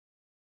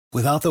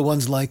Without the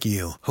ones like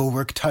you, who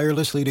work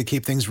tirelessly to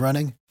keep things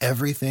running,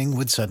 everything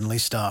would suddenly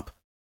stop.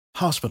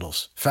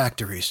 Hospitals,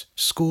 factories,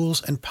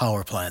 schools, and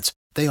power plants,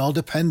 they all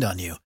depend on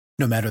you.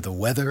 No matter the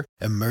weather,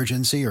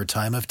 emergency, or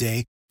time of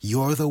day,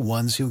 you're the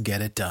ones who get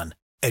it done.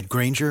 At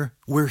Grainger,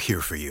 we're here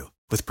for you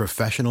with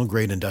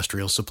professional-grade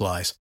industrial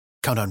supplies.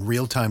 Count on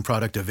real-time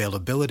product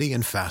availability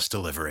and fast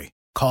delivery.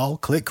 Call,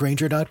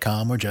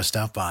 clickgrainger.com, or just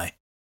stop by.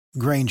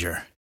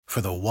 Grainger, for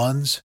the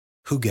ones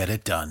who get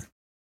it done.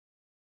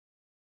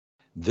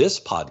 This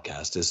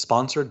podcast is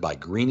sponsored by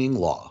Greening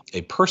Law,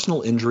 a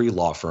personal injury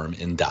law firm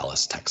in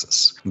Dallas,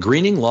 Texas.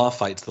 Greening Law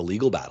fights the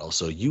legal battle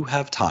so you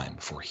have time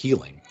for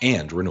healing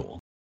and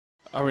renewal.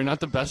 Are we not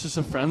the bestest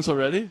of friends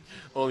already?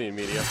 Only in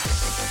media.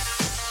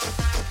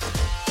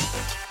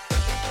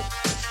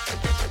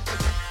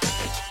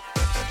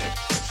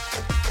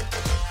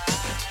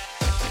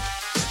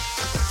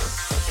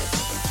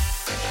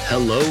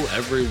 Hello,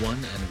 everyone,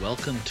 and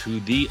welcome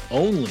to the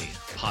only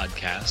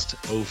podcast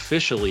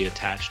officially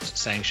attached,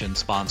 sanctioned,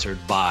 sponsored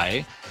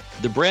by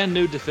the brand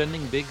new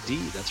defending Big D.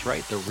 That's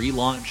right. The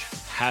relaunch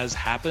has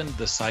happened.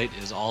 The site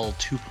is all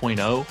 2.0,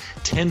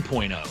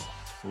 10.0,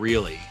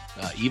 really.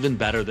 Even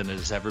better than it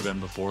has ever been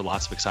before.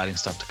 Lots of exciting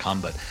stuff to come,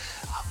 but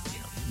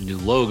new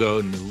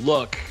logo, new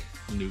look,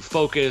 new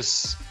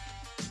focus.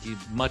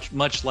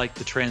 Much like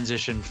the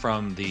transition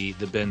from the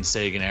Ben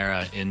Sagan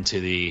era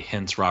into the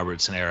Hintz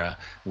Robertson era,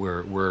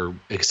 we're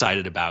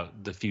excited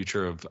about the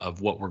future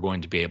of what we're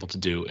going to be able to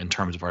do in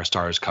terms of our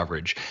Stars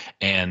coverage,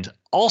 and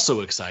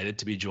also excited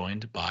to be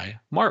joined by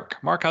Mark.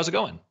 Mark, how's it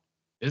going?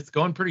 It's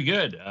going pretty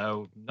good.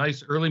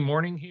 Nice early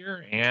morning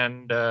here,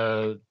 and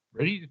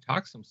ready to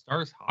talk some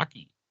Stars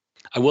hockey.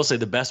 I will say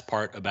the best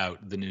part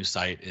about the new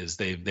site is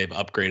they've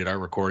upgraded our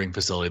recording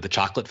facility. The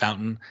chocolate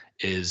fountain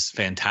is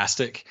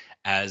fantastic,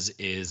 as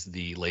is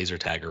the laser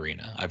tag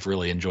arena. I've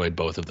really enjoyed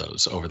both of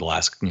those over the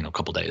last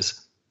couple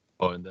days.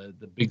 Oh, and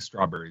the big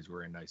strawberries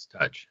were a nice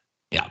touch.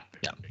 Yeah,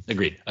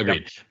 agreed.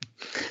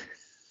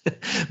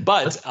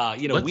 But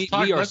we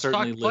are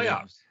certainly living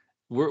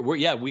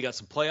playoffs. We got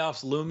some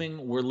playoffs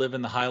looming. We're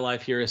living the high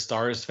life here as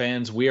Stars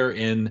fans. We are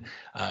in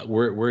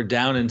we're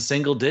down in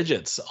single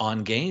digits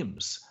on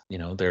games.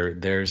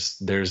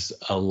 There's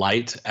a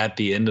light at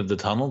the end of the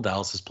tunnel.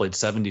 Dallas has played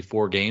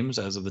 74 games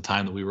as of the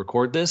time that we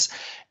record this.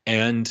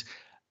 And,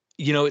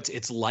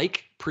 it's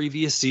like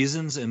previous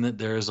seasons in that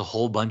there is a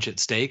whole bunch at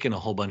stake and a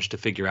whole bunch to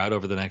figure out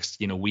over the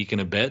next, week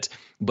and a bit.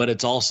 But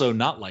it's also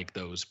not like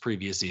those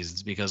previous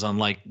seasons because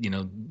unlike,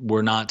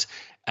 we're not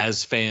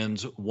as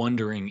fans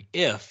wondering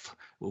if,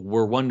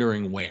 we're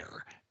wondering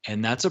where.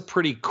 And that's a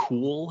pretty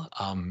cool,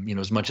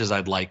 as much as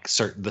I'd like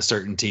the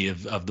certainty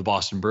of the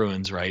Boston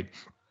Bruins, right?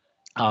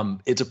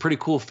 It's a pretty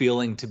cool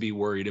feeling to be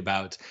worried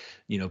about,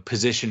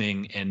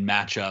 positioning and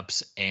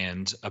matchups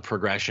and a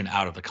progression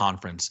out of the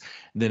conference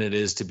than it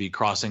is to be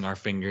crossing our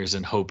fingers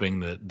and hoping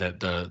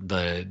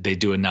that they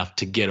do enough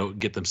to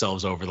get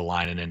themselves over the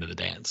line and into the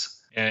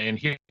dance. And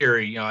here,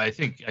 I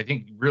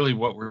think really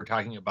what we're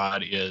talking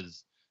about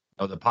is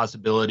the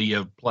possibility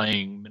of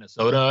playing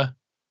Minnesota,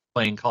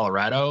 playing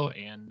Colorado,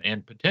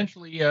 and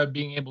potentially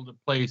being able to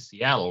play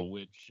Seattle,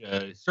 which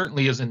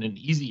certainly isn't an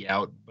easy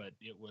out, but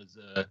it was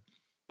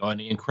an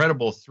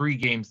incredible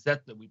 3-game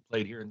set that we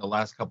played here in the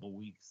last couple of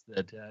weeks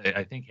that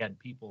I think had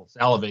people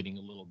salivating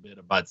a little bit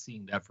about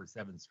seeing that for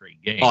 7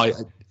 straight games.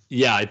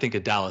 I think a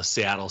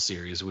Dallas-Seattle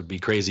series would be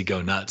crazy,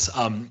 go nuts.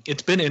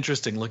 It's been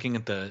interesting looking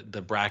at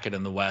the bracket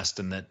in the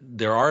West, and that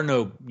there are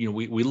no,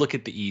 we look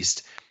at the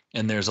East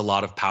and there's a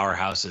lot of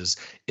powerhouses.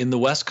 In the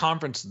West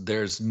Conference,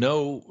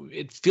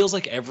 it feels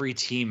like every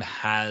team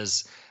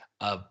has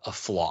a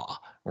flaw,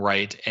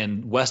 right?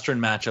 And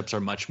Western matchups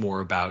are much more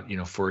about,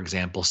 for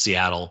example,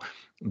 Seattle,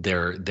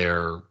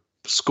 their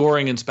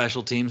scoring and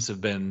special teams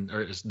have been,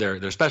 or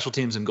their special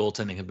teams and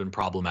goaltending have been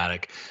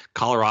problematic.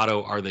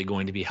 Colorado, are they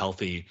going to be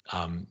healthy?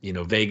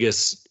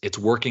 Vegas, it's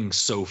working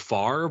so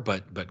far,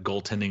 but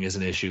goaltending is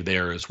an issue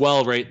there as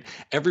well, right?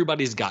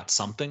 Everybody's got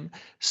something.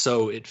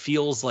 So it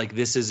feels like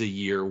this is a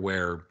year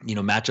where,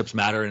 matchups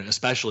matter. And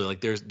especially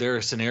like there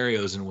are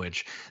scenarios in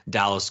which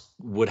Dallas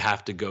would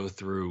have to go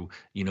through,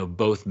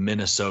 both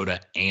Minnesota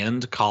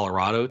and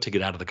Colorado to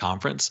get out of the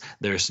conference.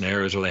 There are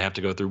scenarios where they have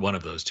to go through one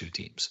of those two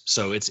teams.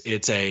 So it's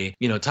a,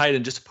 tight.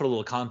 And just to put a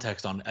little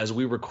context on, as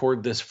we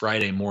record this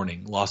Friday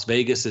morning,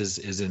 Vegas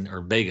is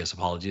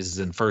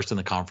in first in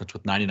the conference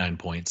with 99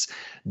 points.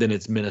 Then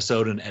it's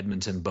Minnesota and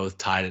Edmonton both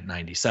tied at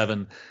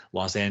 97,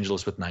 Los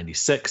Angeles with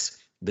 96,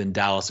 then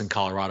Dallas and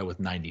Colorado with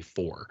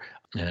 94.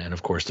 And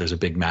of course, there's a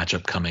big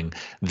matchup coming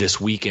this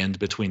weekend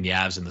between the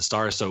Avs and the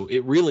Stars. So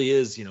it really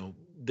is,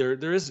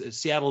 there is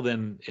Seattle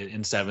then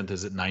in 7th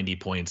is at 90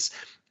 points.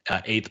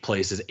 8th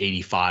place is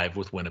 85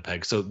 with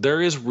Winnipeg. So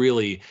there is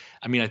really,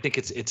 I think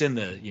it's in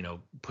the,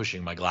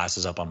 pushing my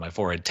glasses up on my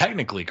forehead,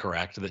 technically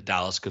correct that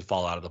Dallas could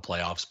fall out of the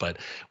playoffs, but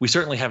we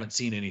certainly haven't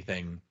seen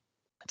anything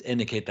to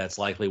indicate that's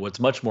likely. What's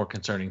much more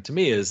concerning to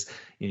me is,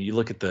 you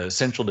look at the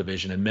Central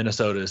Division and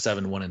Minnesota is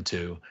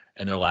 7-1-2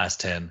 in their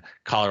last 10.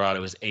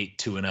 Colorado is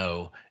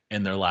 8-2-0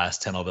 in their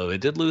last 10, although they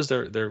did lose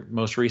their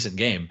most recent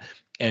game.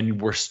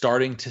 And we're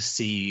starting to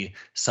see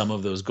some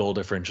of those goal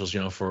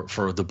differentials.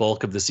 For the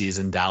bulk of the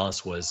season,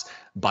 Dallas was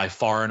by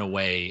far and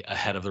away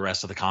ahead of the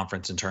rest of the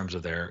conference in terms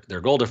of their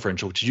goal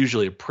differential, which is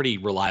usually a pretty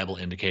reliable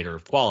indicator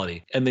of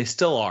quality. And they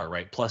still are,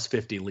 right? Plus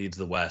 50 leads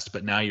the West,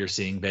 but now you're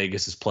seeing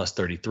Vegas is plus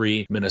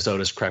 33,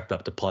 Minnesota's crept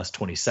up to plus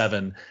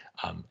 27,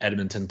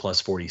 Edmonton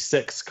plus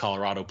 46,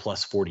 Colorado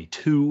plus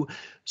 42.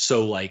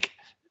 So like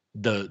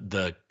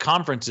the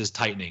conference is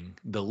tightening,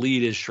 the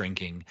lead is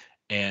shrinking,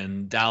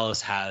 and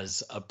Dallas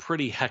has a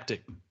pretty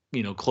hectic,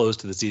 close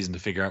to the season to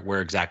figure out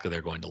where exactly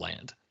they're going to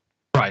land.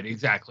 Right,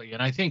 exactly.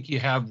 And I think you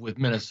have with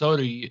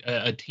Minnesota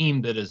a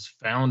team that has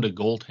found a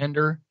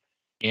goaltender,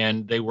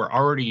 and they were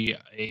already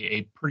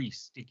a pretty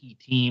sticky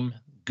team,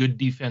 good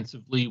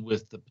defensively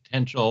with the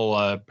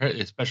potential,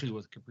 especially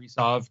with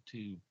Kaprizov,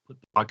 to put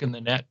the puck in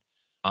the net.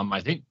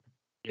 I think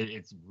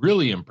it's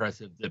really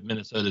impressive that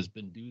Minnesota has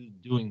been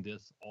doing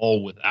this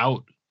all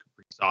without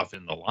Kaprizov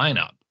in the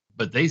lineup.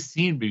 But they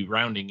seem to be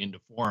rounding into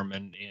form,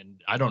 and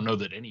I don't know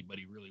that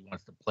anybody really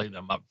wants to play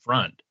them up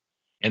front.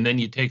 And then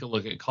you take a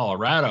look at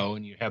Colorado,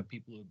 and you have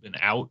people who've been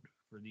out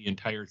for the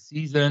entire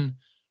season,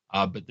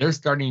 but they're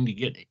starting to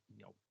get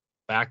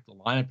back. The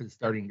lineup is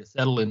starting to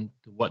settle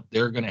into what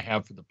they're going to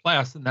have for the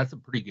playoffs, and that's a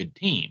pretty good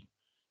team.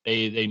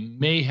 They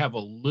may have a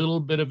little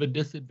bit of a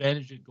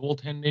disadvantage at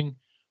goaltending,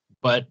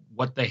 but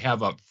what they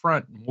have up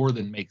front more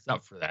than makes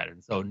up for that.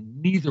 And so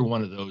neither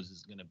one of those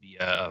is going to be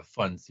a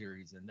fun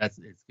series, and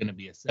it's going to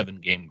be a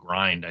 7-game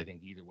grind, I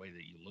think, either way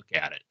that you look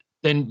at it.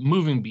 Then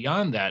moving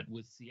beyond that,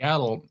 with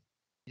Seattle,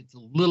 it's a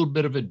little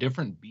bit of a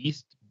different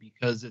beast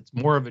because it's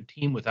more of a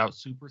team without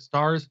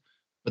superstars,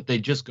 but they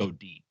just go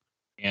deep,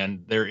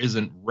 and there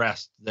isn't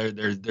rest.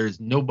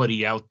 There's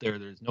nobody out there.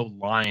 There's no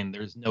line.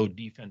 There's no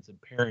defensive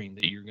pairing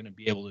that you're going to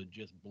be able to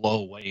just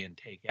blow away and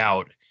take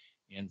out.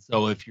 And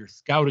so if you're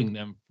scouting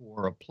them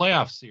for a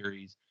playoff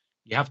series,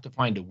 you have to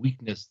find a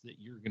weakness that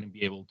you're going to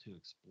be able to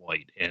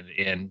exploit.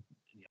 And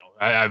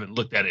I haven't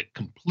looked at it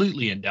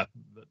completely in depth,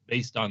 but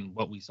based on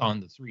what we saw in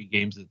the 3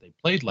 games that they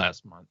played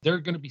last month, they're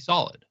going to be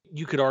solid.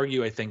 You could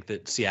argue, I think,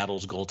 that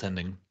Seattle's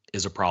goaltending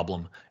is a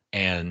problem.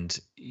 And,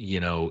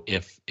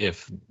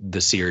 if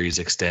the series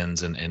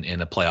extends and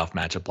in a playoff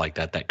matchup like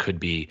that, that could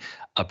be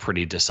a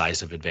pretty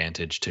decisive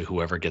advantage to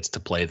whoever gets to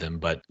play them.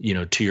 But,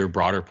 to your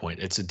broader point,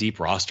 it's a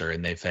deep roster,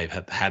 and they've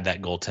had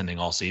that goaltending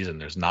all season.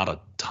 There's not a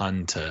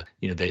ton to,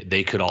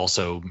 they could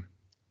also,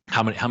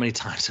 how many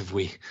times have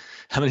we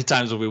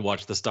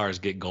watched the Stars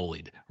get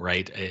goalied,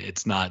 right?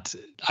 It's not,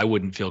 I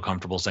wouldn't feel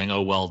comfortable saying,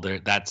 oh, well,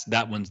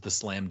 that one's the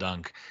slam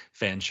dunk.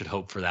 Fans should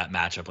hope for that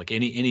matchup. Like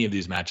any of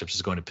these matchups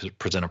is going to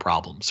present a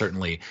problem,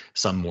 certainly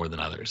some more than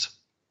others.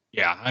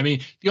 Yeah. I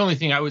mean, the only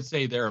thing I would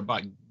say there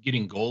about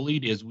getting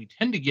goalied is we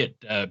tend to get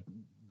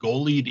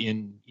goalied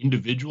in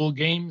individual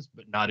games,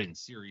 but not in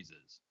series.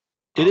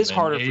 It is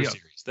harder for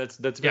series.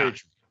 That's very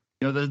true.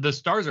 The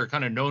Stars are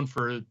kind of known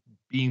for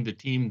being the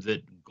team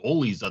that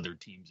goalies other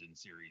teams in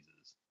series.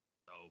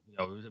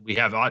 So, we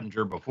have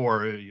Ottinger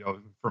before,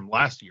 from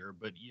last year,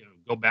 but,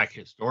 go back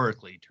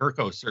historically,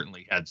 Turco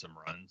certainly had some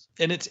runs.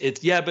 And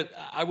but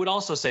I would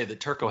also say that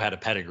Turco had a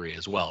pedigree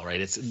as well, right?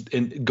 It's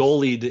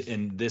goalied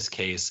in this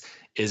case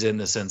is in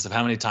the sense of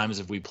how many times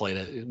have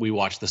we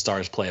watched the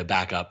Stars play a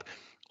backup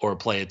or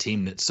play a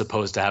team that's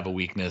supposed to have a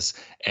weakness,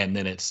 and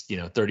then it's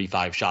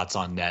 35 shots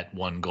on net,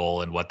 1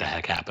 goal, and what the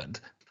heck happened?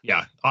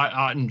 Yeah,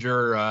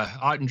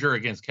 Ottinger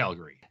against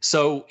Calgary.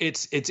 So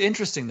it's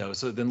interesting though.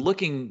 So then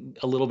looking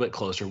a little bit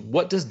closer,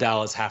 what does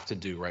Dallas have to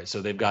do, right?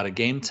 So they've got a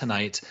game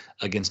tonight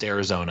against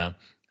Arizona.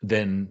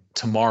 Then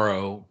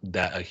tomorrow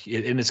and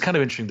it's kind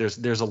of interesting.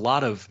 There's a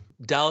lot of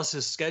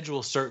Dallas's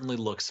schedule certainly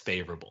looks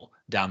favorable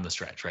down the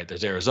stretch, right?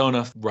 There's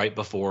Arizona right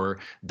before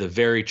the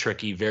very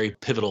tricky, very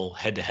pivotal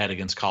head-to-head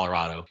against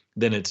Colorado.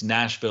 Then it's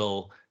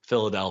Nashville,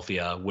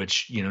 Philadelphia,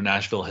 which,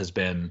 Nashville has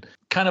been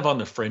kind of on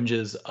the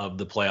fringes of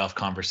the playoff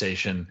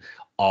conversation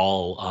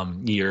all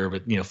year,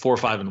 but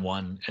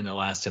 4-5-1 in their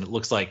last, and it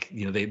looks like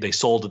they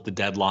sold at the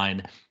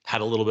deadline,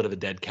 had a little bit of a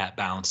dead cat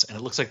bounce, and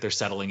it looks like they're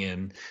settling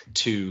in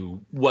to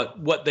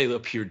what they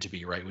appeared to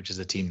be, right, which is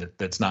a team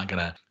that's not going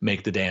to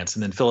make the dance.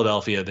 And then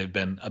Philadelphia, they've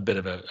been a bit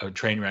of a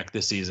train wreck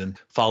this season,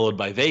 followed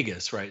by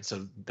Vegas, right?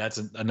 So that's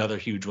another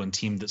huge one,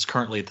 team that's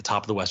currently at the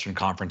top of the Western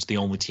Conference, the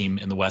only team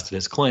in the West that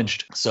has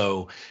clinched.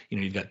 So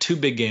you've got 2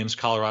 big games,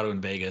 Colorado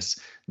and Vegas,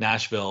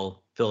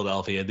 Nashville,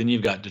 Philadelphia. Then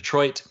you've got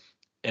Detroit.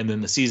 And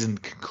then the season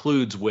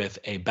concludes with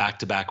a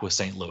back-to-back with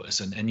St. Louis.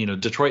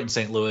 And Detroit and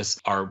St. Louis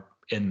are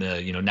in the,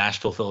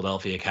 Nashville,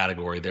 Philadelphia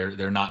category.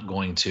 They're not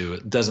going to,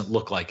 it doesn't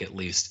look like, at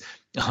least,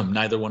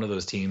 neither one of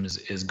those teams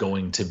is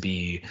going to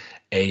be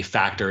a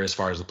factor as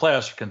far as the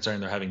playoffs are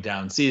concerned. They're having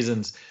down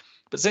seasons.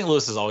 But St.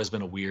 Louis has always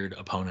been a weird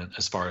opponent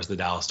as far as the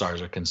Dallas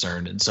Stars are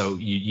concerned. And so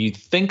you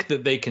think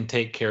that they can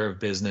take care of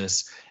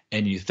business,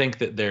 and you think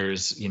that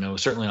there's,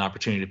 certainly an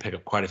opportunity to pick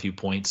up quite a few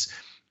points.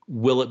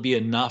 Will it be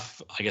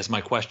enough? I guess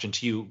my question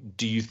to you,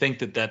 do you think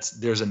that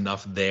there's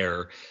enough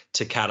there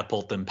to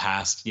catapult them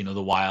past,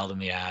 the Wild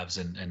and the Avs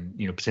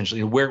and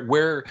potentially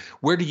where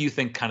do you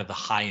think kind of the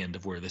high end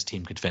of where this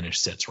team could finish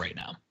sits right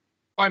now?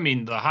 I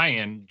mean, the high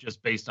end,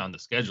 just based on the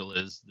schedule,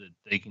 is that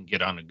they can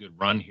get on a good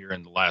run here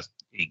in the last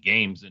 8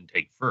 games and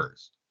take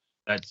first.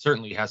 That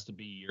certainly has to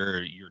be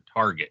your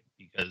target,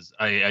 because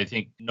I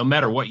think no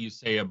matter what you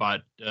say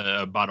about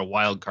a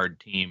wild card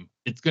team,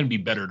 it's going to be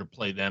better to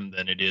play them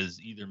than it is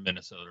either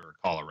Minnesota or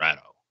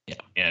Colorado. Yeah.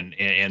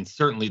 And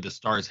certainly the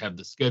Stars have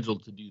the schedule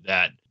to do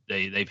that.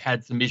 They've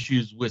had some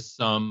issues with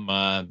some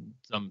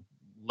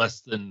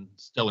less than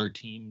stellar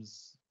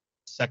teams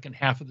second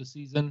half of the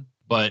season,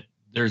 but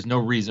there's no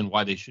reason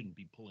why they shouldn't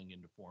be pulling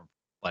into form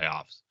for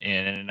playoffs.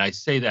 And I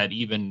say that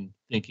even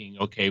thinking,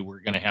 okay,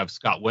 we're going to have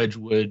Scott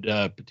Wedgwood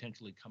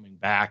potentially coming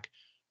back.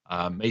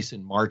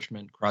 Mason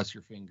Marchment, cross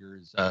your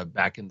fingers,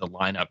 back in the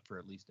lineup for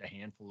at least a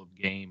handful of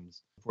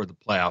games before the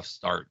playoffs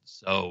start.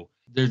 So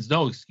there's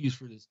no excuse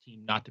for this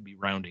team not to be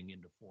rounding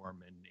into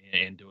form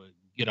and to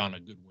get on a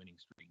good winning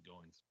streak going.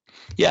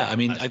 Yeah, I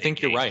mean, I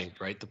think you're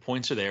right? The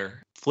points are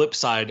there. Flip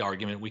side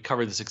argument, we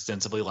covered this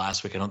extensively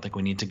last week. I don't think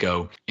we need to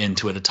go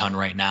into it a ton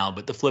right now,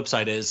 but the flip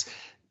side is,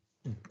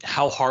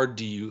 how hard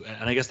do you,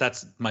 and I guess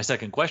that's my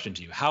second question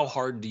to you, how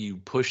hard do you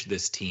push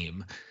this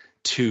team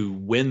to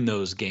win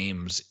those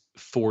games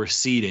for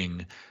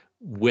seeding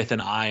with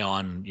an eye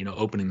on,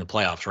 opening the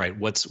playoffs, right?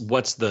 What's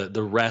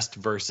the rest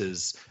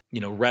versus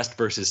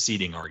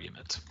seeding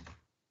argument?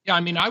 Yeah, I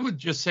mean, I would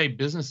just say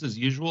business as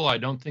usual. I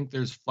don't think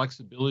there's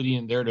flexibility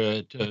in there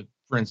to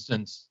for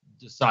instance,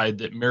 decide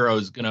that Miro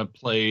is going to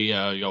play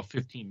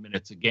 15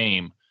 minutes a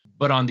game.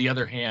 But on the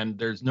other hand,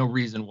 there's no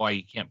reason why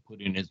he can't put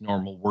in his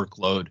normal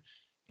workload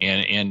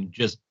and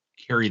just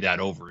carry that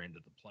over into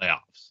the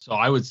playoffs. So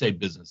I would say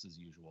business as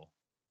usual.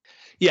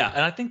 Yeah,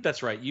 and I think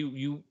that's right.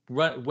 You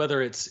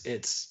whether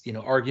it's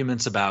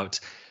arguments about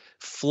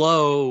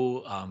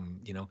flow,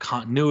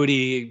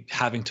 continuity,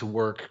 having to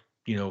work,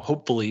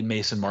 hopefully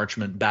Mason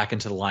Marchment back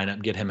into the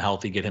lineup, get him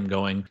healthy, get him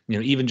going,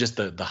 even just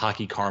the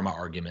hockey karma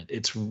argument.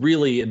 It's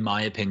really, in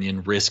my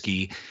opinion,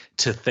 risky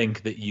to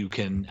think that you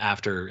can,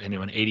 after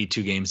an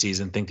 82 game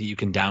season, think that you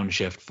can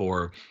downshift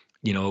for,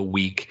 a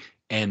week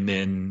and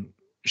then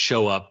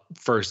show up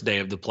first day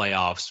of the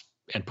playoffs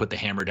and put the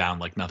hammer down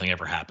like nothing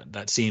ever happened.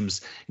 That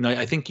seems,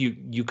 I think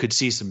you could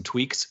see some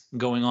tweaks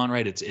going on,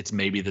 right? It's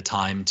maybe the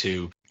time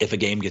to, if a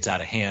game gets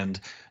out of hand,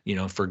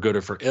 for good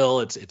or for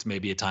ill, it's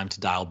maybe a time to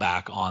dial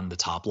back on the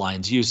top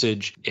line's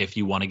usage. If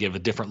you want to give a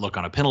different look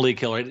on a penalty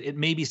killer, it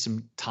may be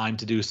some time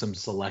to do some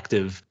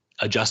selective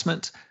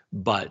adjustment,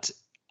 but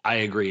I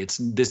agree.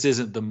 This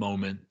isn't the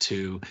moment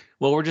to,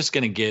 we're just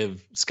going to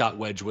give Scott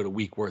Wedgwood a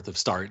week worth of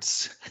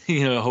starts.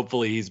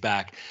 Hopefully he's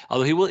back.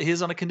 Although he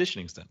is on a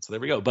conditioning stint. So there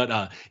we go.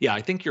 But yeah,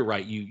 I think you're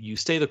right. You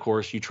stay the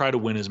course. You try to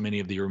win as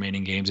many of the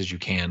remaining games as you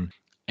can,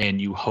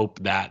 and you hope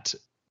that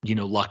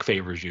luck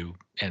favors you,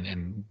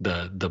 and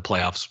the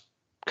playoffs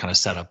kind of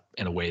set up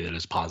in a way that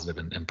is positive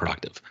and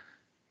productive.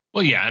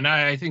 Well, yeah, and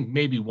I think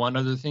maybe one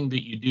other thing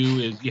that you do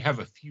is you have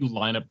a few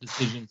lineup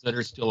decisions that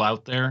are still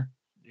out there.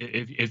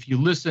 If you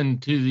listen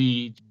to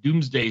the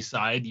doomsday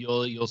side,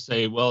 you'll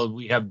say, well,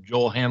 we have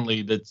Joel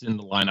Hanley that's in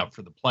the lineup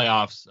for the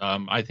playoffs.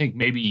 I think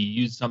maybe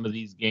you use some of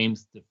these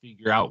games to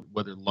figure out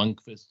whether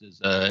Lundqvist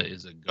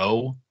is a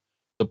go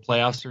the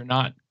playoffs or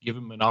not. Give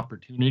him an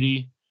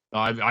opportunity.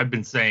 I've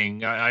been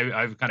saying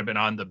I've kind of been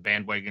on the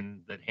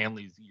bandwagon that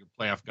Hanley's your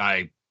playoff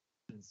guy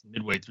since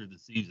midway through the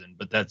season,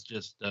 but that's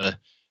just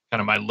kind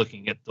of my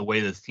looking at the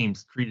way this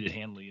team's treated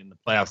Hanley in the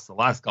playoffs the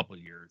last couple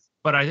of years.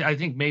 But I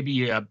think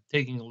maybe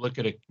taking a look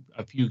at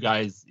a few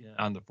guys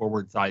on the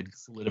forward side,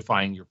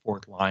 solidifying your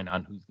fourth line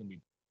on who's going to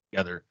be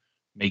together,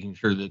 making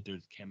sure that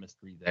there's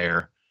chemistry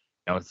there.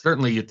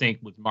 Certainly you think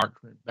with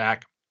Mark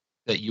back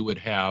that you would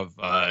have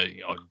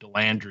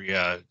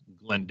Dellandrea,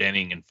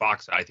 Glendening, and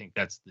Fox. I think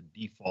that's the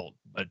default.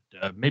 But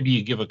maybe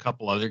you give a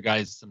couple other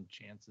guys some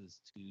chances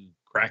to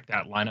crack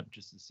that lineup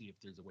just to see if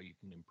there's a way you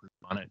can improve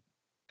on it.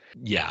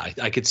 Yeah,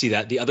 I could see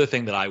that. The other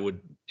thing that I would,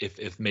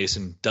 if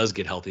Mason does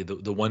get healthy,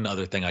 the one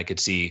other thing I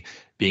could see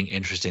being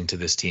interesting to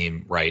this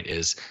team, right,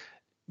 is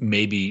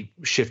maybe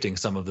shifting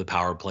some of the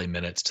power play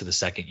minutes to the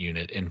second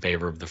unit in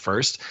favor of the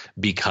first,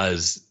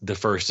 because the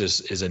first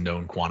is a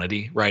known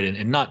quantity, right?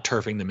 And not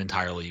turfing them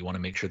entirely. You want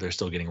to make sure they're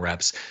still getting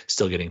reps,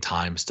 still getting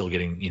time, still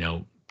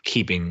getting,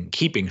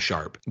 keeping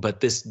sharp. But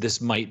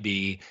this might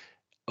be,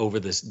 over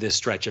this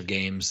stretch of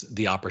games,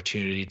 the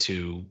opportunity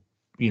to,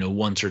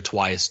 once or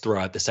twice throw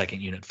out the second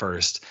unit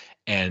first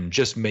and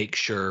just make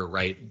sure,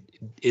 right,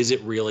 is it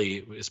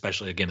really,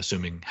 especially again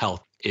assuming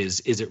health,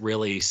 is it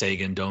really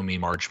Seguin, Domi,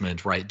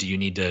 Marchment, right? Do you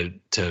need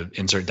to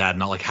insert that?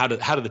 Not like how do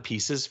the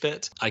pieces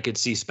fit? I could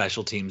see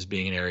special teams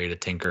being an area to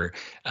tinker,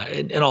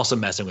 and also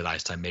messing with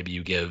ice time. Maybe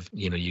you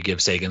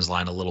give Seguin's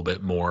line a little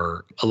bit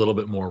more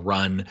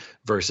run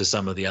versus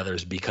some of the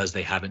others because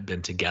they haven't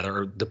been together,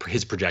 or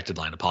his projected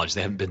line,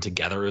 they haven't been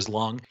together as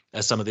long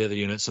as some of the other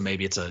units. So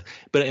maybe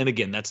and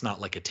again, that's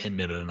not like a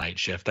 10-minute a night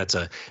shift. That's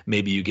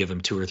maybe you give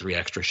him 2 or 3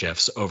 extra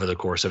shifts over the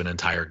course of an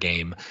entire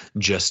game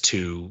just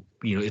to,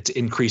 it's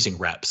increasing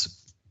reps.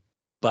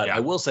 But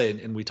I will say,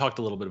 and we talked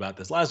a little bit about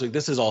this last week,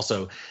 this is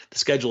also, the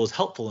schedule is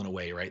helpful in a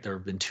way, right? There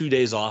have been 2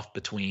 days off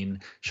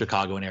between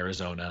Chicago and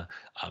Arizona,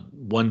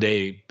 1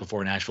 day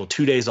before Nashville,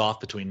 2 days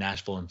off between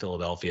Nashville and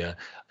Philadelphia.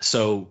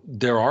 So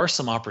there are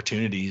some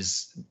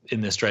opportunities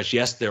in this stretch.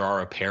 Yes, there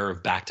are a pair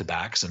of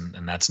back-to-backs,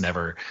 and that's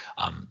never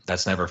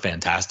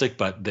fantastic,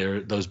 but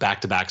those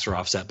back-to-backs are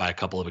offset by a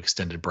couple of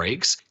extended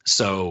breaks.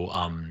 So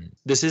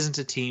this isn't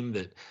a team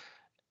that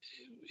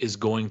is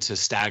going to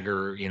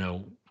stagger,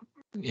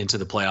 into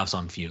the playoffs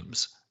on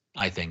fumes,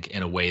 I think,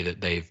 in a way that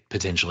they've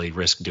potentially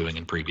risked doing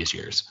in previous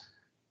years.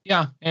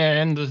 Yeah,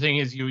 and the thing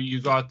is, you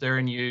go out there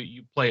and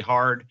you play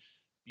hard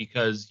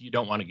because you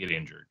don't want to get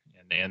injured,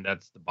 and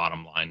that's the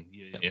bottom line.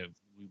 We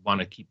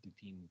want to keep the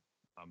team.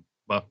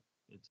 Well,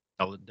 it's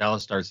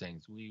Dallas Stars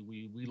saying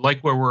we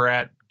like where we're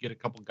at. Get a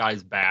couple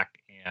guys back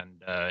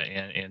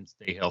and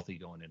stay healthy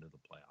going into the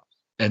playoffs.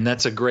 And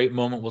that's a great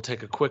moment. We'll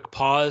take a quick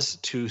pause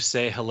to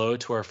say hello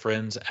to our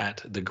friends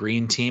at the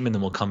Green Team, and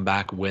then we'll come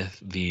back with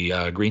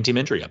the Green Team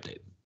injury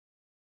update.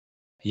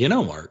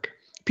 Mark,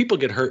 people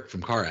get hurt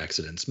from car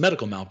accidents,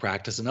 medical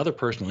malpractice, and other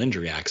personal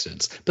injury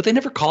accidents, but they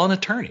never call an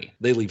attorney.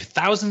 They leave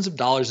thousands of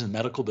dollars in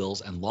medical bills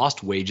and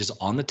lost wages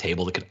on the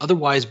table that could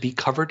otherwise be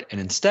covered,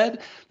 and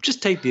instead,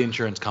 just take the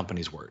insurance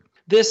company's word.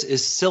 This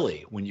is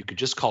silly when you could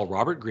just call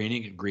Robert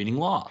Greening at Greening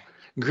Law.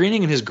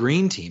 Greening and his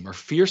Green Team are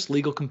fierce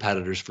legal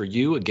competitors for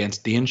you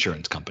against the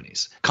insurance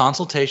companies.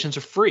 Consultations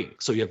are free,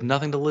 so you have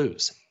nothing to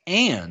lose.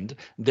 And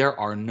there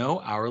are no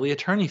hourly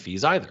attorney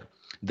fees either.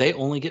 They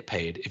only get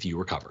paid if you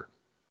recover.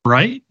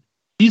 Right?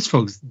 These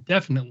folks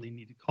definitely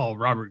need to call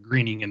Robert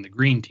Greening and the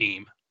Green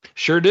Team.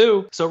 Sure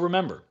do. So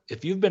remember,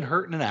 if you've been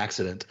hurt in an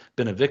accident,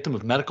 been a victim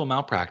of medical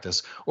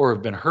malpractice, or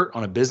have been hurt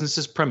on a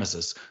business's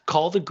premises,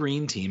 call the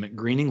Green Team at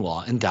Greening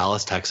Law in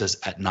Dallas, Texas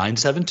at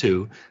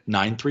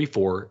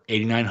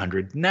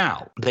 972-934-8900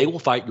 now. They will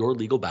fight your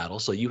legal battle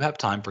so you have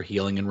time for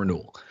healing and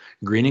renewal.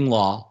 Greening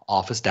Law,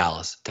 Office,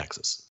 Dallas,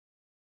 Texas.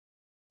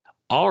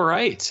 All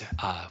right,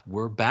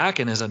 we're back.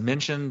 And as I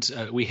mentioned,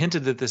 we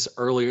hinted at this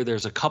earlier,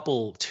 there's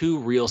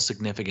two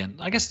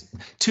significant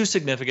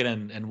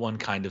and one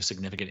kind of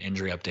significant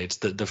injury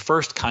updates. The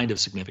first kind of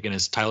significant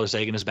is Tyler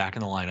Seguin is back in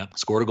the lineup,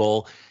 scored a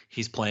goal.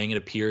 He's playing. It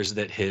appears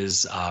that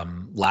his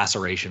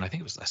laceration, I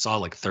saw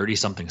like 30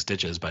 something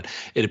stitches, but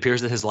it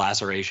appears that his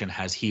laceration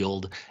has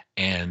healed,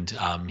 and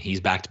he's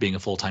back to being a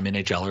full-time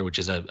NHLer, which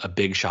is a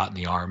big shot in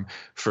the arm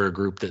for a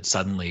group that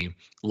suddenly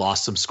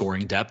lost some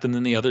scoring depth. And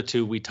then the other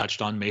two we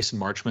touched on, Mason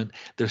Marchment,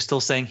 they're still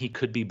saying he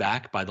could be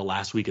back by the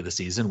last week of the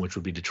season, which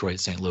would be Detroit,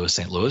 St.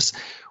 Louis,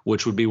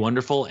 which would be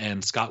wonderful.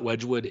 And Scott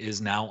Wedgwood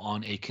is now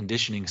on a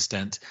conditioning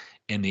stint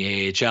in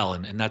the AHL,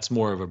 and that's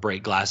more of a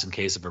break glass in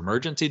case of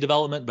emergency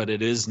development, but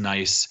it is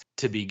nice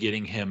to be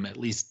getting him at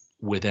least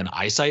within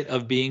eyesight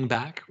of being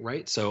back,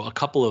 right? So a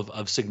couple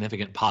of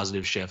significant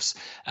positive shifts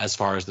as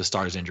far as the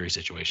Stars injury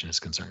situation is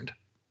concerned.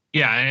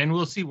 Yeah, and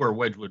we'll see where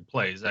Wedgwood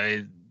plays.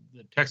 The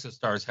Texas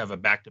Stars have a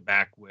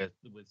back-to-back with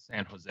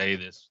San Jose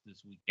this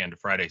weekend,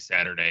 Friday,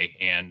 Saturday,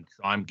 and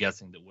so I'm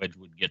guessing that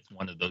Wedgwood gets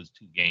one of those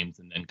two games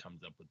and then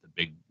comes up with the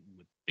big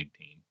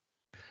team.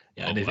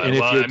 Yeah, and if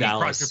you're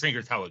Dallas, cross your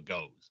fingers how it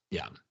goes.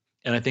 Yeah,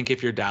 and I think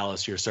if you're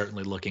Dallas, you're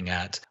certainly looking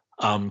at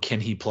can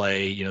he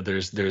play?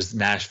 There's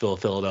Nashville,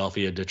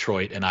 Philadelphia,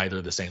 Detroit, and either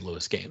of the St.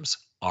 Louis games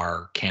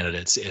are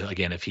candidates.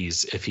 Again, if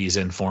he's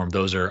in form,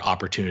 those are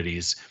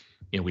opportunities.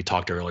 We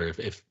talked earlier.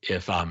 If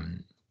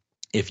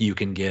you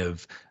can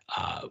give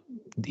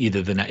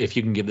if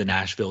you can give the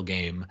Nashville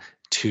game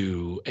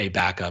to a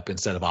backup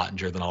instead of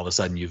Ottinger, then all of a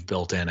sudden you've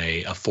built in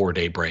a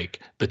 4-day break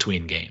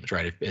between games,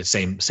 right? It's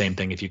same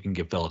thing if you can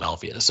give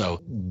Philadelphia.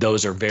 So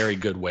those are very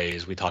good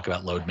ways. We talk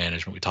about load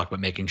management. We talk about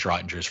making sure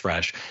Ottinger is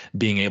fresh,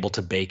 being able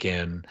to bake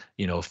in,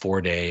 a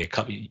 4-day,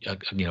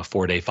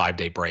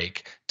 5-day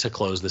break to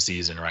close the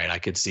season, right? I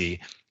could see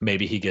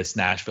maybe he gets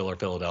Nashville or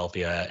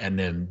Philadelphia and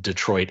then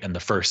Detroit and the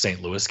first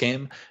St. Louis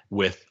game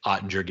with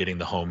Ottinger getting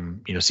the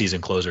home,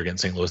 season closer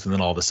against St. Louis. And then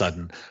all of a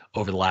sudden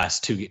over the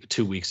last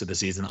two weeks of the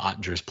season,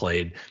 Ottinger's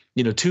played,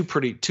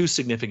 two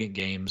significant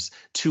games,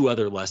 two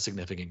other less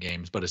significant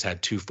games, but has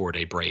had 2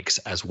 4-day breaks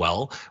as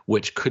well,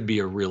 which could be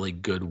a really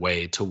good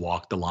way to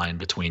walk the line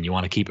between you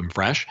want to keep him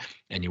fresh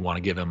and you want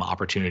to give him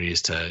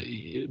opportunities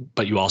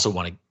but you also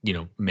want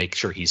to, make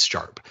sure he's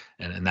sharp.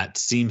 And that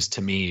seems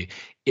to me,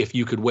 if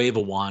you could wave a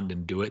wand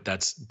and do it,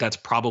 that's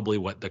probably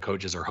what the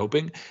coaches are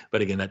hoping.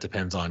 But again, that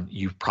depends on,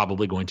 you're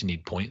probably going to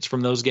need points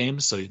from those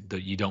games. So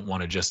that you don't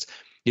want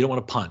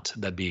to punt.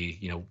 That'd be,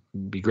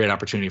 be great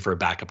opportunity for a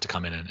backup to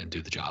come in and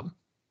do the job.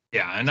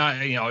 Yeah, and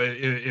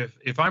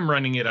if I'm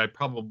running it, I'd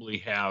probably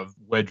have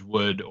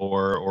Wedgwood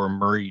or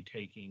Murray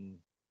taking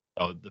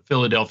the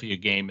Philadelphia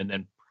game, and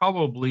then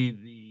probably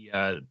the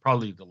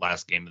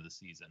last game of the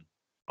season.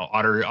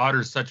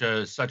 Otter's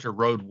such a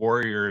road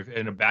warrior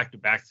in a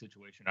back-to-back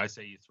situation. I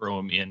say you throw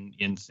him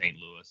in St.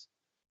 Louis.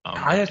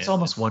 I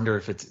almost wonder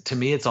if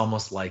it's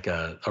almost like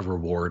a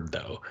reward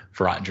though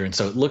for Ottinger. And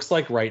so it looks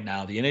like right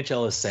now the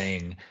NHL is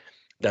saying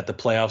that the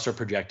playoffs are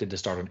projected to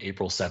start on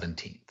April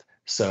 17th.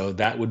 So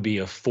that would be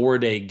a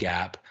 4-day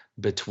gap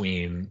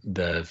between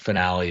the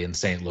finale in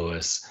St.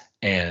 Louis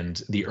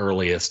and the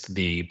earliest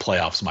the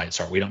playoffs might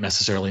start. We don't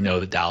necessarily know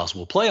that Dallas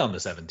will play on the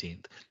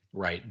 17th,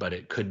 right? But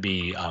it could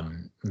be,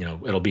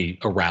 it'll be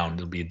around.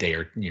 It'll be a day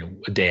or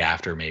a day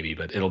after maybe,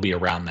 but it'll be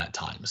around that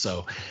time.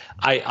 So,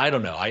 I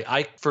don't know.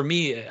 For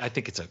me, I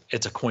think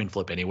it's a coin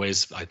flip,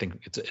 anyways. I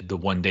think it's the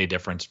 1 day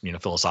difference.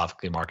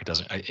 Philosophically, Mark,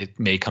 it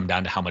may come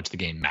down to how much the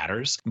game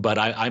matters. But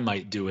I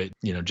might do it,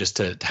 just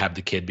to have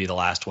the kid be the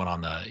last one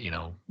on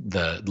the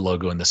the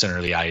logo in the center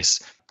of the ice,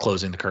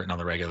 closing the curtain on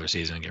the regular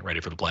season and get ready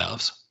for the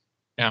playoffs.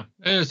 Yeah,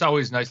 it's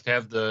always nice to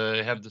have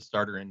the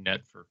starter in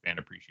net for fan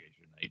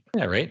appreciation night.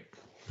 Yeah, right.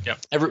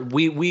 Yep.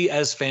 We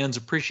as fans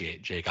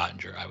appreciate Jake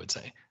Oettinger, I would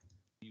say.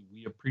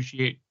 We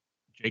appreciate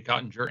Jake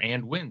Oettinger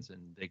and wins,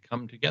 and they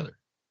come together.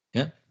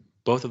 Yeah,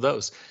 both of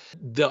those.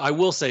 I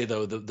will say,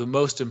 though, the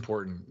most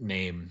important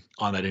name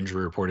on that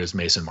injury report is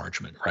Mason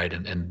Marchment, right?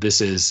 And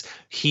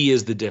he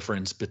is the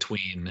difference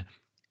between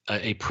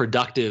a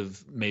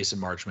productive Mason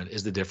Marchment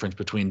is the difference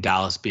between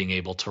Dallas being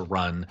able to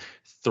run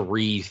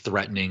 3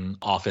 threatening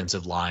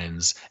offensive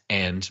lines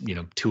and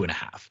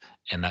 2.5.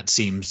 And that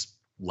seems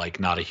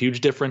like not a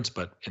huge difference,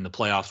 but in the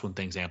playoffs when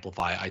things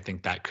amplify, I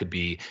think that could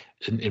be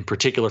in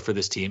particular for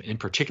this team, in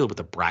particular with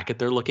the bracket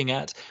they're looking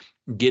at,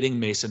 getting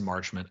Mason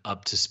Marchment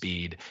up to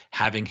speed,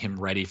 having him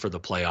ready for the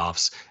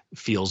playoffs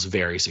feels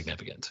very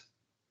significant.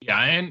 Yeah,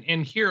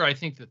 and here I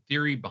think the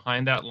theory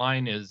behind that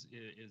line is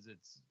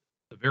it's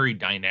a very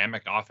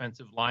dynamic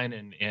offensive line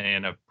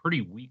and a pretty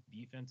weak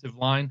defensive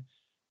line,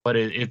 but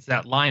it's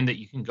that line that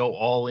you can go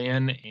all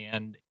in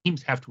and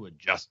teams have to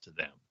adjust to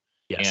them.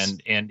 Yes.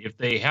 And if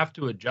they have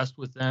to adjust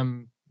with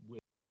them with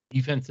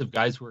defensive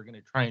guys who are going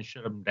to try and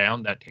shut them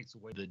down, that takes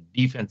away the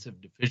defensive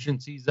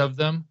deficiencies of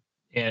them.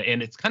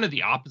 And it's kind of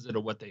the opposite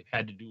of what they've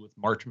had to do with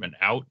Marchment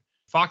out.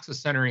 Fox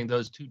centering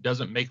those two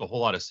doesn't make a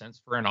whole lot of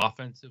sense for an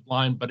offensive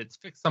line, but it's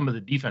fixed some of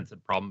the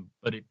defensive problem,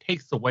 but it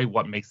takes away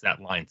what makes that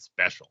line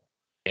special.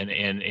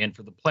 And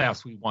for the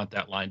playoffs, we want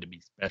that line to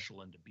be special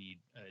and to be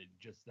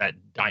just that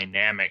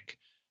dynamic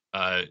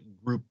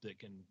group that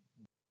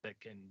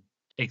can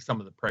take some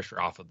of the pressure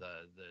off of the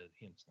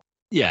Hintz line.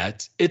 Yeah,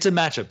 it's a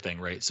matchup thing,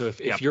 right? So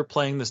if you're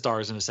playing the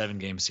Stars in a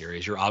 7-game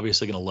series, you're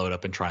obviously going to load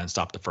up and try and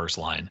stop the first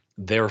line.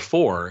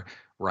 Therefore,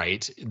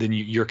 right, then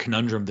your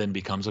conundrum then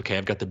becomes, okay,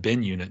 I've got the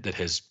bin unit that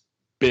has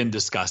been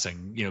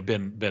discussing,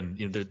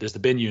 there's the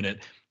bin unit,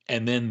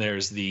 and then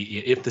there's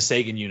if the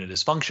Seguin unit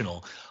is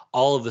functional,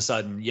 all of a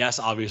sudden, yes,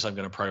 obviously I'm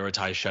going to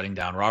prioritize shutting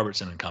down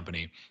Robertson and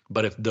company.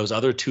 But if those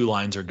other 2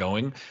 lines are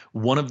going,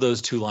 one of those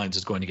 2 lines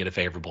is going to get a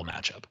favorable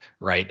matchup,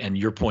 right? And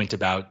your point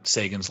about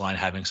Seguin's line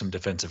having some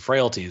defensive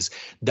frailties,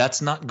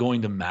 that's not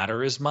going to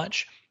matter as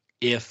much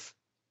if,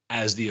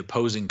 as the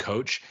opposing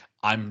coach,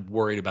 I'm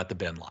worried about the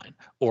bin line.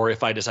 Or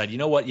if I decide,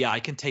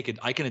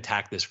 I can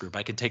attack this group,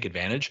 I can take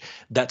advantage.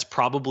 That's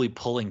probably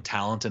pulling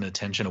talent and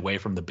attention away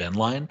from the bin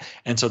line.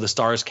 And so the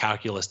Stars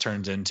calculus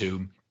turns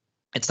into,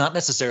 it's not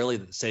necessarily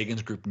that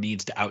Seguin's group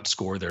needs to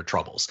outscore their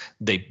troubles.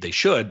 They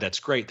should. That's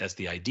great. That's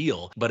the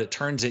ideal. But it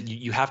turns out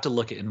you have to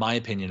look at, in my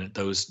opinion, at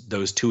those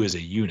 2 as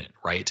a unit,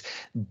 right?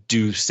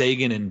 Do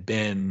Seguin and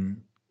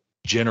Ben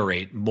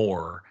generate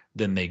more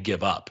than they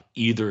give up,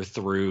 either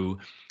through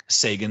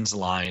Seguin's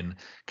line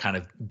kind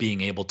of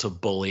being able to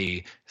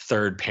bully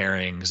third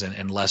pairings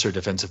and lesser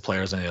defensive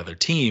players on the other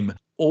team,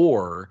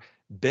 or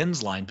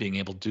Ben's line being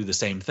able to do the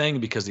same thing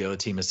because the other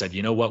team has said,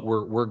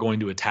 we're going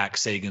to attack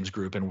Seguin's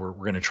group and we're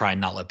going to try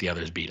and not let the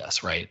others beat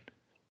us, right?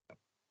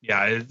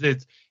 Yeah,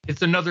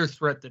 it's another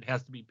threat that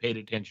has to be paid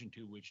attention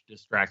to, which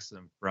distracts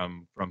them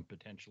from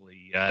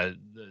potentially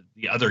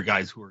the other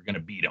guys who are going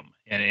to beat them.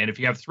 And if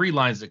you have 3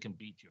 lines that can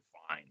beat you,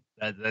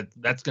 fine.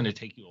 That's going to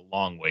take you a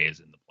long ways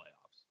in the playoffs.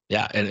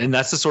 Yeah, and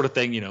that's the sort of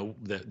thing,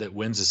 that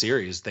wins a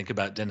series. Think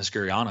about Dennis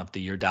Gurianov,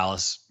 the year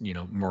Dallas,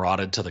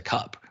 marauded to the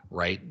Cup,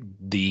 right?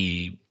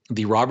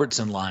 The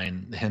Robertson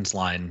line, the Hintz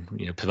line,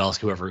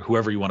 Pavelski,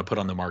 whoever you want to put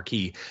on the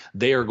marquee,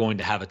 they are going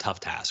to have a tough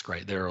task,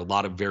 right? There are a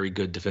lot of very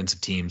good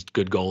defensive teams,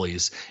 good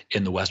goalies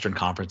in the Western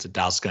Conference that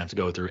Dallas is going to have to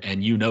go through,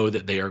 and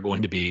that they are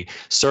going to be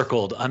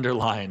circled,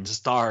 underlined,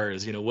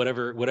 stars,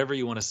 whatever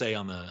you want to say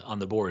on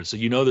the board. So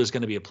there's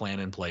going to be a plan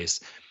in place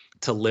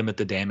to limit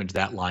the damage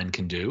that line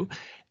can do.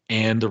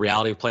 And the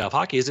reality of playoff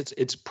hockey is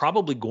it's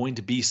probably going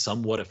to be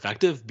somewhat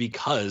effective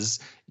because,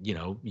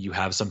 you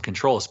have some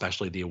control,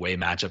 especially the away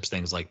matchups,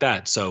 things like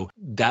that. So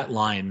that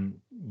line,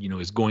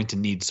 is going to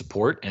need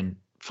support. And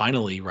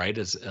finally, right,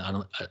 as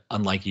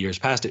unlike years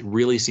past, it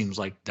really seems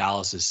like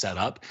Dallas is set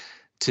up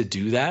to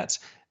do that.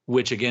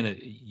 Which again,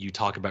 you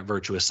talk about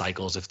virtuous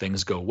cycles. If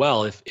things go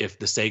well, if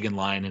the Seguin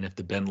line and if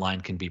the Ben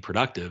line can be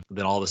productive,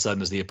 then all of a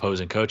sudden as the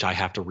opposing coach, I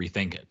have to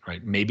rethink it,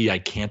 right? Maybe I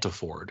can't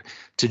afford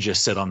to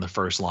just sit on the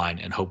first line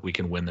and hope we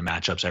can win the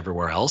matchups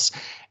everywhere else.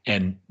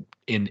 And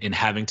in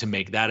having to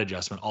make that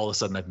adjustment, all of a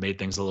sudden I've made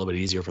things a little bit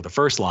easier for the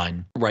first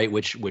line, right?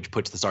 Which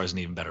puts the Stars in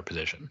an even better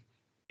position.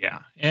 Yeah,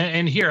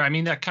 and here,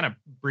 that kind of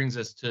brings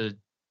us to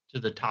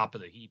the top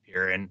of the heap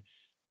here, and.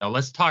 Now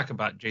let's talk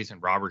about Jason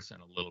Robertson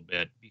a little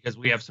bit because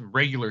we have some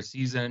regular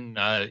season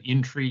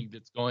intrigue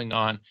that's going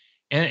on.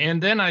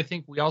 And then I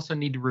think we also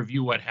need to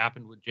review what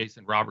happened with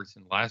Jason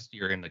Robertson last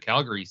year in the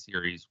Calgary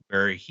series,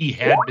 where he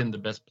had been the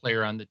best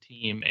player on the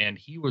team, and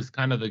he was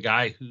kind of the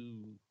guy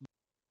who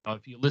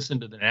if you listen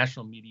to the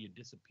national media,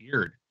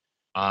 disappeared.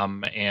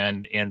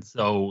 And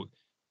so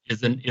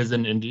is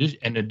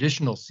an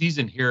additional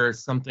season here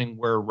something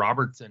where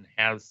Robertson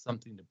has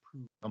something to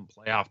prove come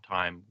playoff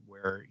time,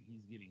 where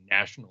he's getting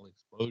national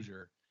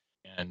exposure.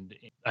 And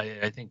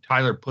I think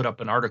Tyler put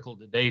up an article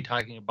today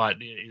talking about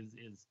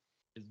is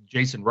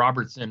Jason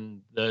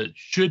Robertson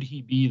should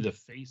he be the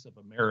face of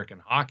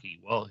American hockey?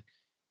 Well,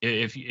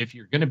 if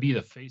you're going to be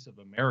the face of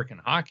American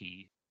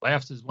hockey,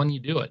 playoffs is when you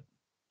do it.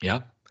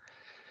 Yeah.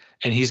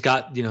 And he's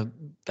got,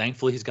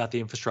 thankfully he's got the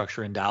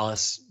infrastructure in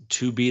Dallas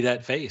to be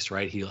that face,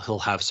 right? He'll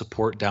have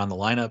support down the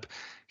lineup.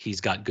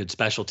 He's got good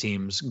special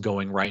teams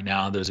going right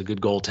now. There's a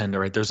good goaltender,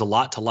 right? There's a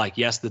lot to like.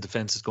 Yes, the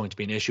defense is going to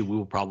be an issue. We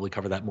will probably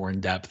cover that more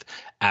in depth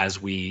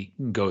as we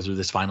go through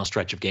this final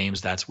stretch of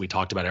games. We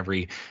talked about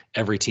every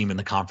team in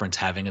the conference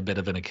having a bit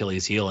of an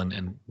Achilles heel.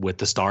 And with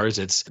the Stars,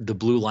 it's the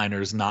blue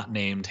liners not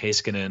named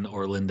Heiskanen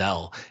or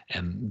Lindell.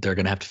 And they're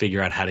going to have to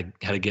figure out how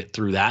to get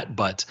through that.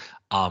 But,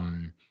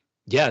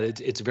 yeah,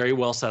 it's very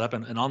well set up.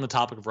 And on the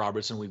topic of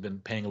Robertson, we've been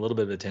paying a little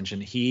bit of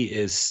attention. He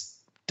is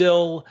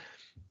still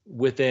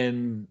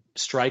within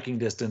striking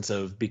distance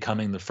of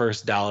becoming the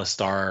first Dallas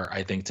Star,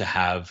 I think, to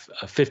have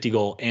a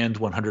 50-goal and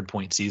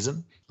 100-point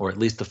season, or at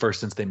least the first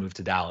since they moved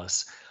to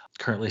Dallas.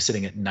 Currently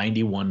sitting at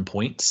 91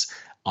 points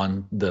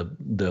on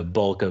the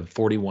bulk of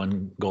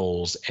 41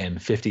 goals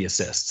and 50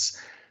 assists.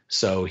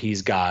 So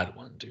he's got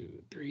 1, 2,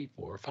 3,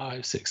 4,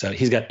 5, 6, 7.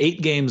 He's got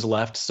 8 games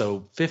left.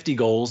 So 50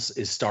 goals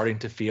is starting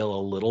to feel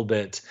a little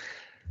bit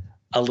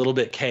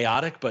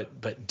chaotic.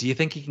 But do you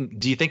think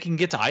he can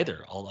get to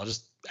either? I'll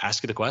just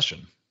ask you the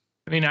question.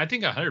 I mean, I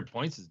think 100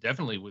 points is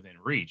definitely within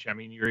reach. I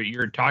mean,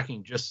 you're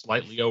talking just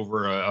slightly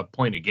over a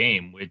point a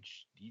game,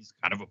 which he's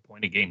kind of a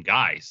point a game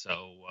guy.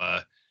 So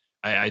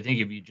I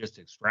think if you just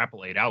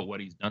extrapolate out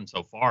what he's done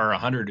so far,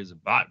 100 is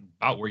about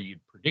where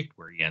you'd predict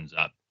where he ends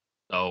up.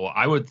 So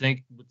I would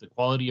think with the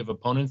quality of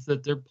opponents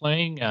that they're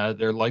playing,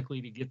 they're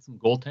likely to get some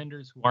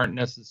goaltenders who aren't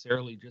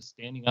necessarily just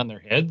standing on their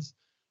heads.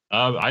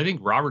 I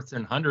think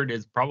Robertson 100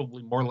 is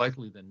probably more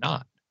likely than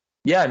not.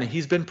 Yeah, and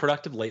he's been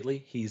productive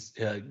lately. He's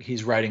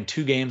riding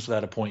 2 games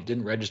without a point.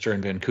 Didn't register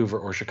in Vancouver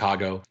or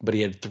Chicago, but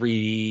he had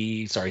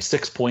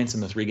 6 points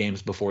in the 3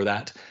 games before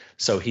that.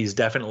 So he's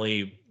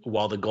definitely,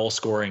 while the goal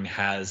scoring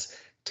has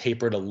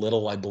tapered a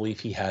little, I believe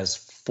he has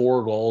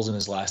 4 goals in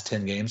his last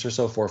 10 games or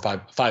so,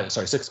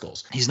 6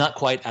 goals. He's not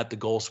quite at the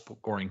goal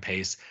scoring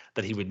pace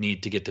that he would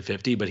need to get to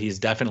 50, but he's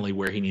definitely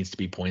where he needs to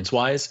be points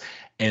wise.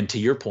 And to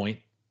your point,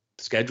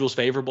 the schedule's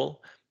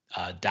favorable.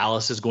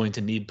 Dallas is going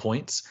to need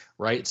points,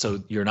 right?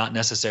 So you're not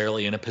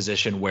necessarily in a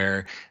position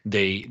where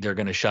they're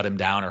going to shut him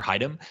down or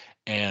hide him.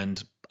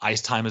 And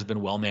ice time has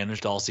been well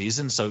managed all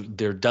season. So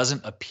there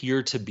doesn't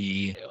appear to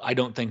be, I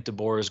don't think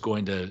DeBoer is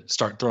going to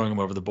start throwing him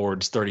over the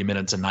boards 30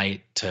 minutes a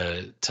night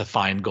to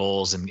find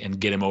goals and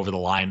get him over the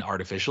line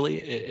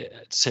artificially,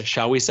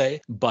 shall we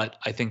say. But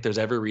I think there's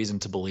every reason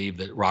to believe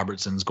that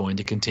Robertson's going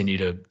to continue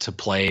to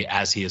play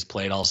as he has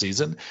played all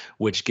season,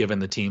 which given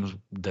the teams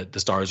that the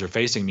Stars are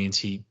facing means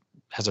he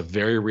has a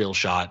very real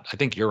shot. I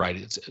think you're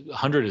right.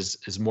 100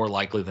 is more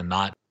likely than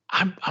not.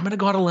 I'm going to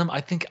go out on a limb.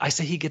 I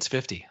say he gets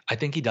 50. I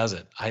think he does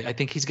it. I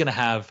think he's going to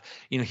have,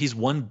 he's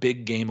one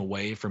big game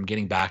away from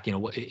getting back.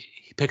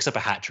 He picks up a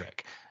hat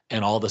trick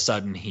and all of a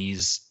sudden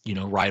he's,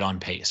 right on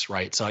pace.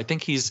 Right. So I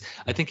think he's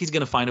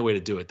going to find a way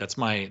to do it. That's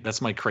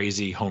my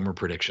crazy homer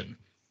prediction.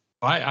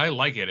 I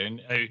like it.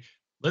 And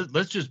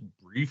let's just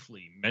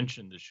briefly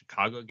mention the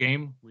Chicago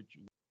game, which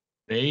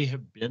may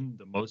have been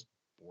the most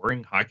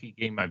boring hockey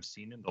game I've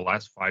seen in the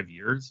last 5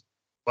 years.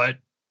 But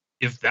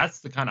if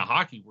that's the kind of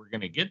hockey we're going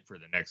to get for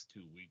the next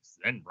 2 weeks,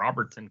 then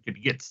Robertson could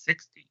get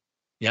 60.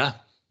 Yeah.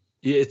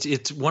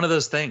 It's one of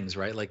those things,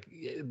 right? Like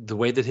the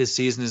way that his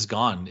season is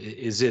gone,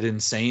 is it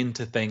insane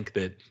to think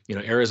that,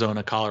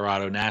 Arizona,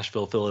 Colorado,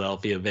 Nashville,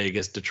 Philadelphia,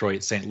 Vegas,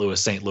 Detroit, St.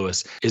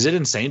 Louis, is it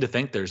insane to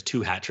think there's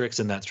 2 hat tricks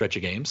in that stretch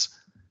of games?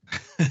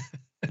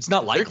 It's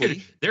not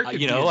likely. There could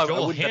be a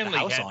Joel Hanley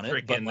hat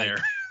trick in there.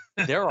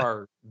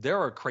 there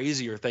are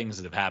crazier things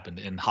that have happened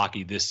in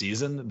hockey this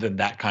season than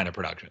that kind of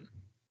production.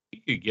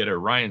 You could get a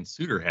Ryan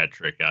Suter hat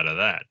trick out of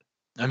that.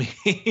 I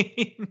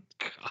mean,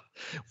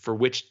 for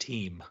which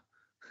team?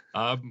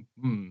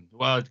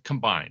 Well,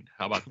 combined.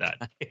 How about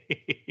that?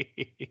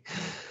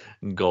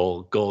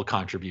 Goal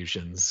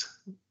contributions.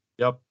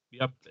 Yep.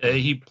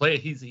 He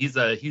plays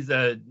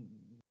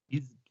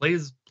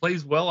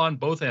well on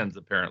both ends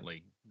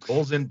apparently.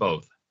 Goals in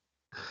both.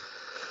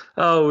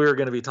 Oh, we were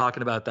going to be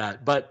talking about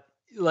that, but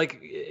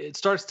it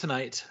starts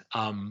tonight.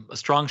 A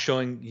strong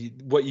showing.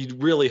 What you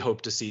really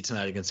hope to see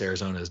tonight against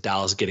Arizona is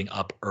Dallas getting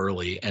up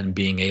early and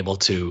being able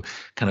to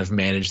kind of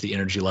manage the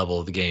energy level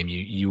of the game.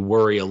 You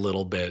worry a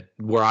little bit,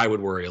 where I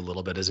would worry a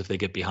little bit, is if they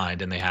get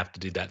behind and they have to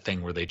do that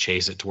thing where they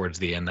chase it towards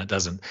the end. That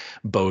doesn't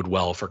bode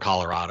well for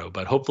Colorado,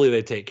 but hopefully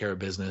they take care of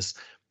business.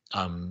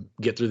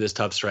 get through this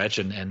tough stretch,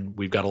 and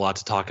we've got a lot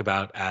to talk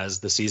about as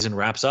the season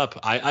wraps up.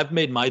 I've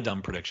made my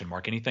dumb prediction.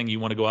 Mark, anything you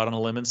want to go out on a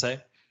limb and say?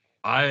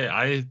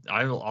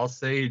 I'll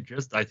say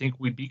just I think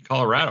we beat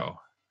Colorado.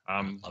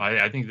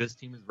 I think this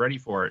team is ready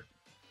for it.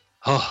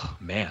 Oh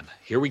man,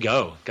 here we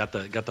go. Got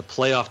the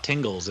playoff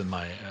tingles in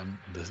my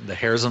the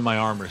hairs on my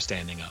arm are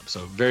standing up.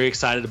 So very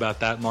excited about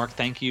that. Mark,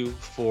 thank you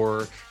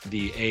for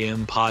the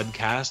AM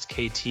podcast.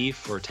 KT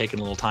for taking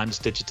a little time to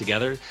stitch it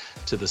together.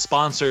 To the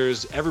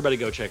sponsors, everybody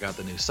go check out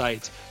the new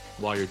site.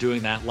 While you're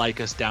doing that, like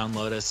us,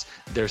 download us.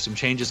 There's some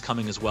changes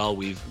coming as well.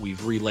 We've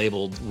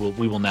relabeled.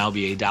 We will now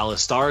be a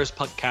Dallas Stars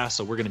podcast,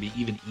 so we're going to be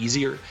even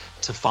easier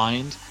to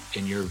find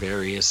in your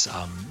various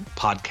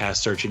podcast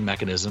searching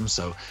mechanisms.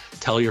 So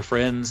tell your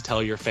friends,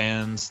 tell your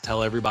fans,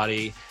 tell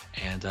everybody,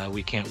 and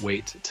we can't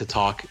wait to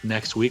talk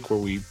next week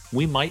where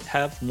we might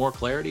have more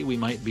clarity. We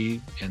might be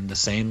in the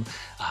same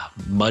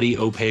muddy,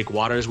 opaque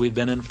waters we've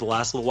been in for the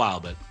last little while,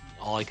 but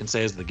all I can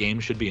say is the game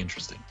should be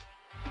interesting.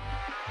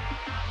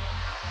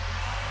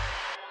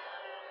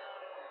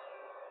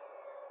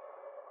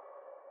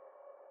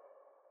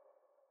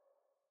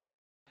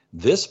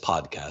 This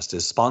podcast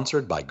is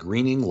sponsored by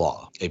Greening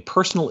Law, a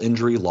personal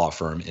injury law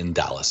firm in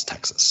Dallas,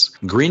 Texas.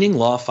 Greening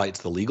Law fights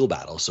the legal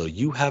battle so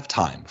you have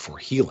time for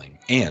healing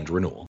and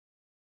renewal.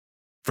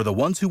 For the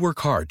ones who work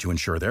hard to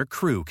ensure their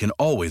crew can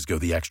always go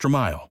the extra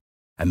mile,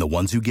 and the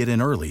ones who get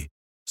in early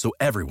so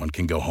everyone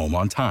can go home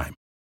on time,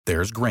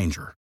 there's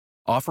Grainger,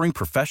 offering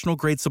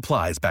professional-grade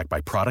supplies backed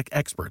by product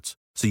experts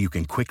so you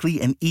can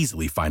quickly and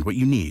easily find what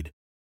you need.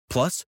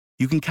 Plus,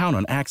 you can count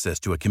on access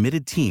to a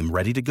committed team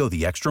ready to go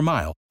the extra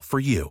mile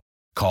for you.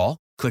 Call,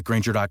 click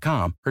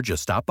Grainger.com, or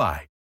just stop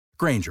by.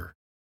 Grainger,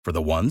 for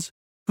the ones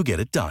who get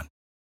it done.